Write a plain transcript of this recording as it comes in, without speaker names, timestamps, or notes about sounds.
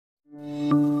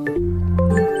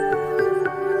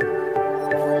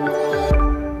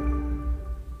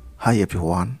Hi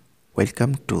everyone,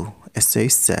 welcome to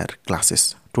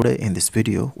shsirclasses. Today in this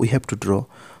video we have to draw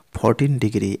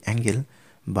 14-degree angle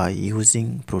by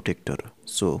using protractor.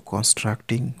 So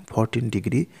constructing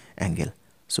 14-degree angle.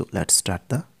 So let's start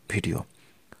the video.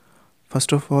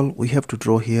 First of all, we have to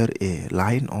draw here a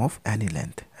line of any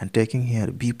length and taking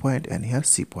here B point and here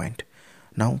C point.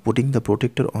 Now putting the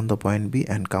protractor on the point B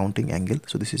and counting angle.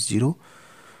 So this is 0,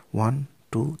 1,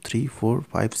 2, 3, 4,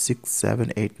 5, 6,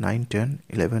 7, 8, 9, 10,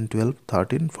 11, 12,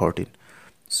 13, 14.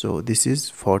 So this is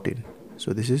 14.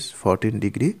 So this is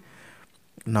 14-degree.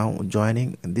 Now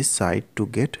joining this side to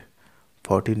get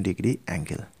 14-degree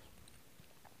angle.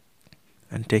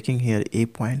 And taking here A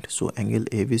point, so angle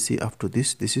ABC up to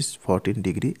this is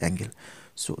 14-degree angle.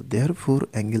 So therefore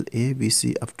angle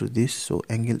ABC up to this, so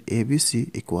angle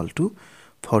ABC equal to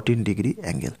 14-degree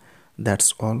angle.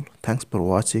 That's all. Thanks for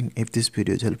watching. If this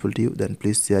video is helpful to you, then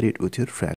please share it with your friends.